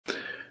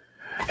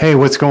Hey,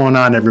 what's going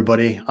on,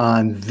 everybody?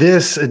 On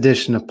this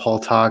edition of Paul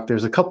Talk,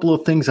 there's a couple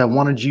of things I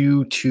wanted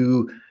you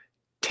to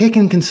take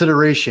in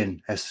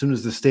consideration as soon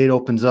as the state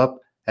opens up,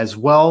 as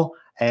well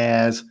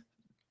as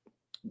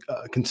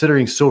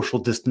considering social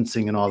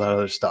distancing and all that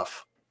other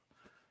stuff.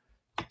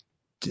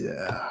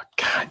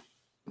 God,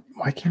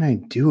 why can't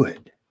I do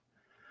it?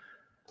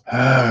 I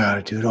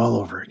gotta do it all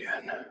over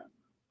again.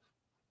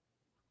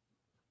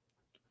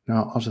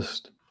 No, I'll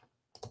just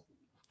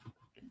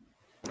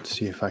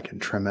see if I can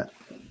trim it.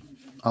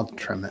 I'll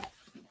trim it.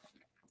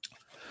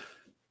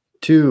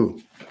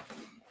 2.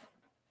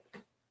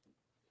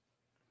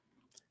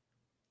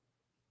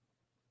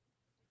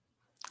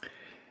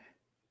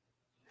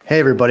 Hey,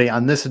 everybody.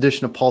 On this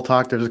edition of Paul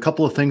Talk, there's a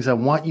couple of things I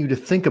want you to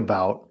think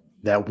about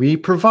that we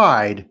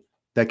provide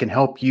that can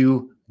help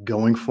you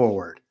going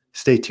forward.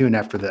 Stay tuned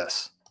after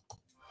this.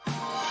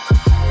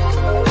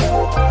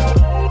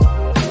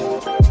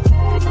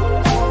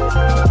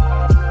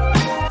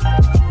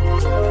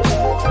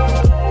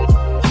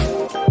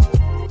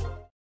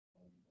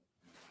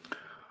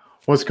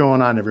 What's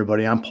going on,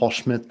 everybody? I'm Paul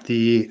Schmidt,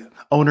 the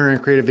owner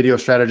and creative video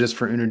strategist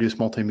for UnoDeuce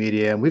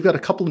Multimedia, and we've got a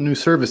couple of new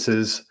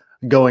services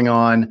going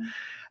on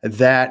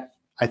that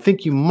I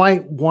think you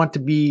might want to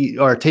be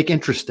or take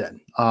interest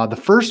in.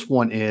 The first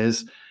one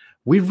is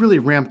we've really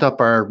ramped up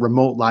our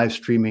remote live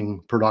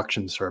streaming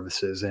production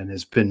services, and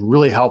it's been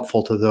really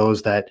helpful to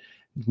those that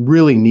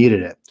really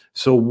needed it.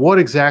 So what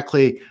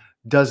exactly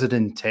does it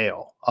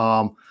entail?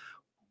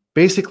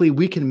 Basically,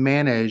 we can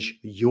manage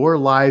your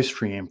live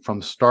stream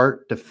from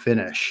start to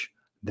finish.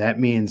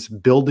 That means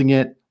building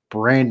it,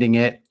 branding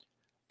it,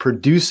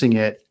 producing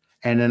it,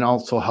 and then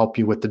also help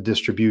you with the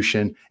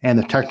distribution and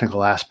the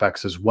technical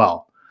aspects as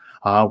well.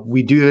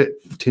 We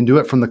can do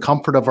it from the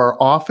comfort of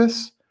our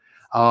office.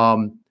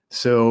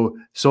 So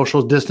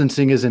social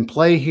distancing is in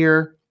play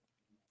here,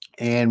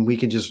 and we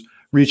can just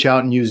reach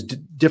out and use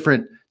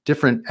different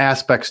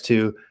aspects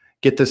to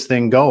get this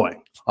thing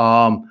going.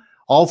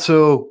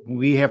 Also,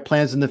 we have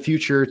plans in the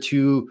future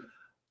to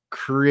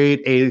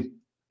create a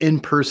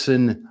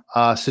in-person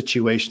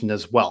situation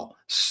as well.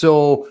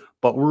 So,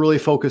 but we're really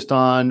focused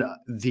on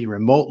the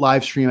remote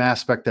live stream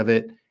aspect of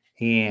it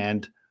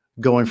and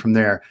going from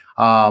there.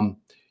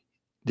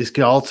 This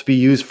can also be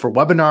used for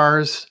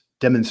webinars,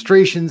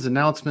 demonstrations,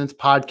 announcements,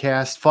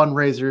 podcasts,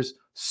 fundraisers,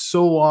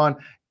 so on.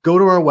 Go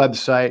to our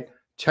website,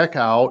 check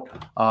out,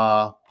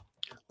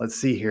 let's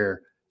see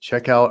here,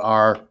 check out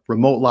our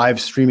remote live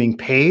streaming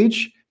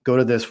page. Go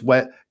to this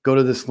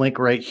link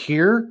right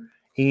here,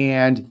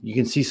 and you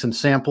can see some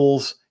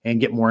samples and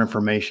get more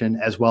information,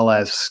 as well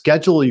as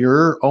schedule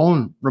your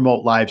own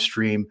remote live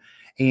stream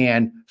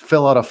and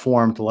fill out a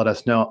form to let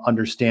us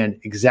understand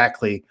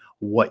exactly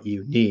what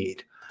you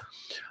need.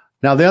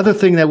 Now, the other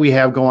thing that we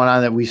have going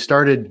on that we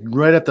started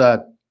right at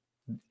the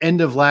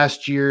end of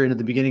last year and at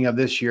the beginning of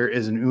this year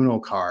is an Uno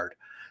card.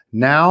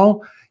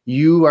 Now,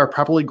 you are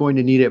probably going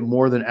to need it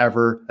more than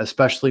ever,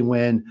 especially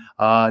when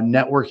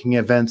networking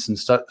events and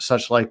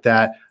such like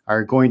that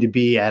are going to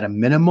be at a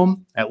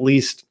minimum, at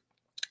least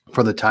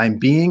for the time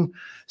being.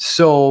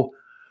 So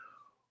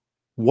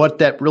what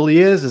that really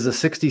is a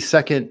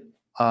 60-second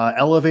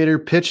elevator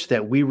pitch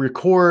that we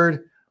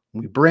record,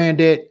 we brand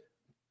it,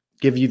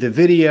 give you the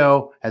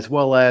video, as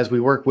well as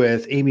we work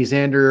with Amy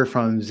Zander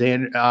from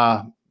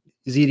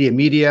Zedia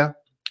Media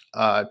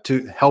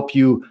to help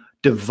you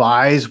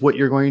devise what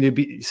you're going to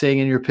be saying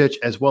in your pitch,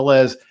 as well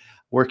as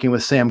working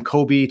with Sam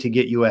Kobe to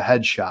get you a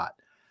headshot.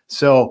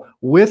 So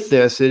with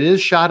this, it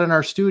is shot in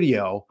our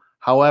studio.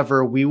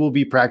 However, we will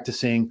be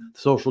practicing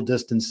social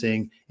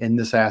distancing in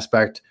this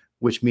aspect,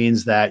 which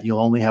means that you'll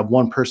only have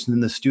one person in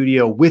the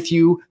studio with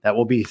you that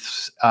will be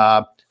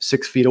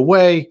 6 feet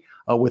away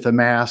with a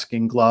mask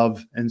and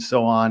glove and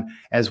so on,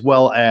 as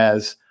well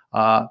as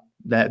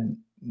that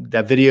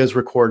video is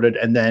recorded,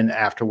 and then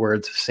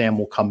afterwards, Sam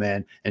will come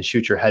in and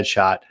shoot your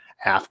headshot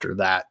after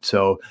that.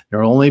 So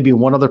there will only be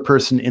one other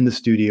person in the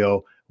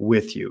studio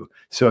with you.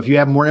 So if you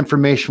have more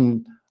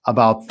information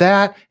about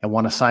that and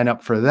want to sign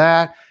up for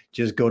that,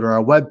 just go to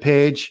our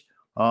webpage.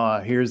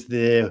 Here's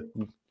the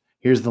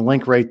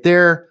link right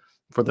there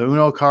for the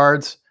Uno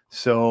cards.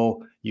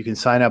 So you can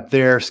sign up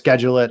there,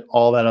 schedule it,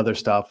 all that other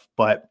stuff.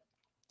 But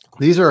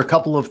these are a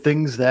couple of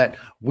things that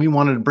we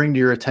wanted to bring to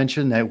your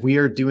attention that we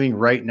are doing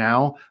right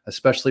now,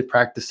 especially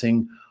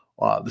practicing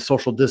the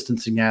social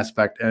distancing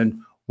aspect. And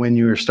when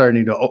you're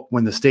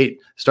when the state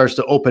starts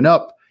to open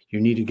up,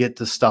 you need to get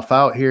this stuff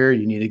out here.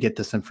 You need to get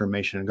this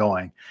information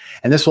going.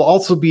 And this will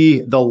also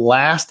be the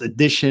last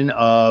edition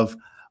of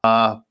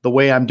the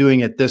way I'm doing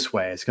it this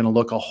way. It's going to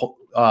look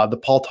the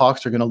Paul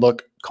Talks are going to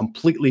look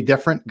completely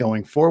different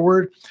going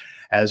forward,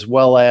 as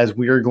well as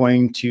we are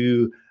going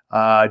to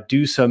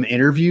do some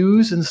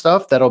interviews and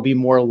stuff that'll be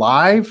more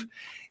live.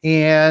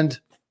 And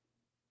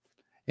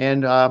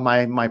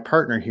my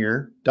partner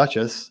here,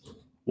 Duchess,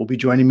 will be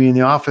joining me in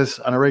the office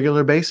on a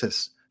regular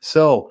basis.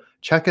 So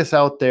check us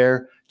out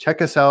there.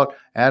 Check us out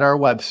at our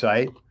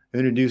website,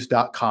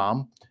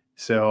 UnoDeuce.com.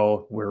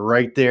 So we're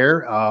right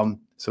there.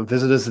 So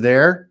visit us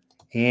there.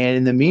 And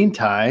in the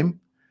meantime,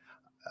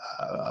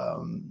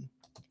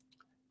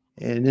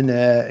 And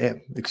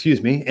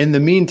in the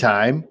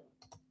meantime,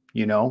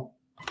 you know,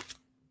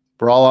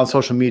 we're all on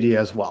social media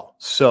as well.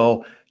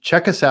 So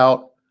check us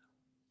out.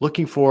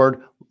 Looking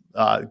forward.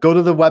 Go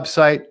to the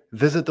website,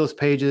 visit those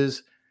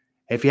pages.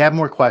 If you have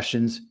more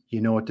questions,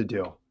 you know what to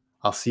do.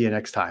 I'll see you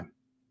next time.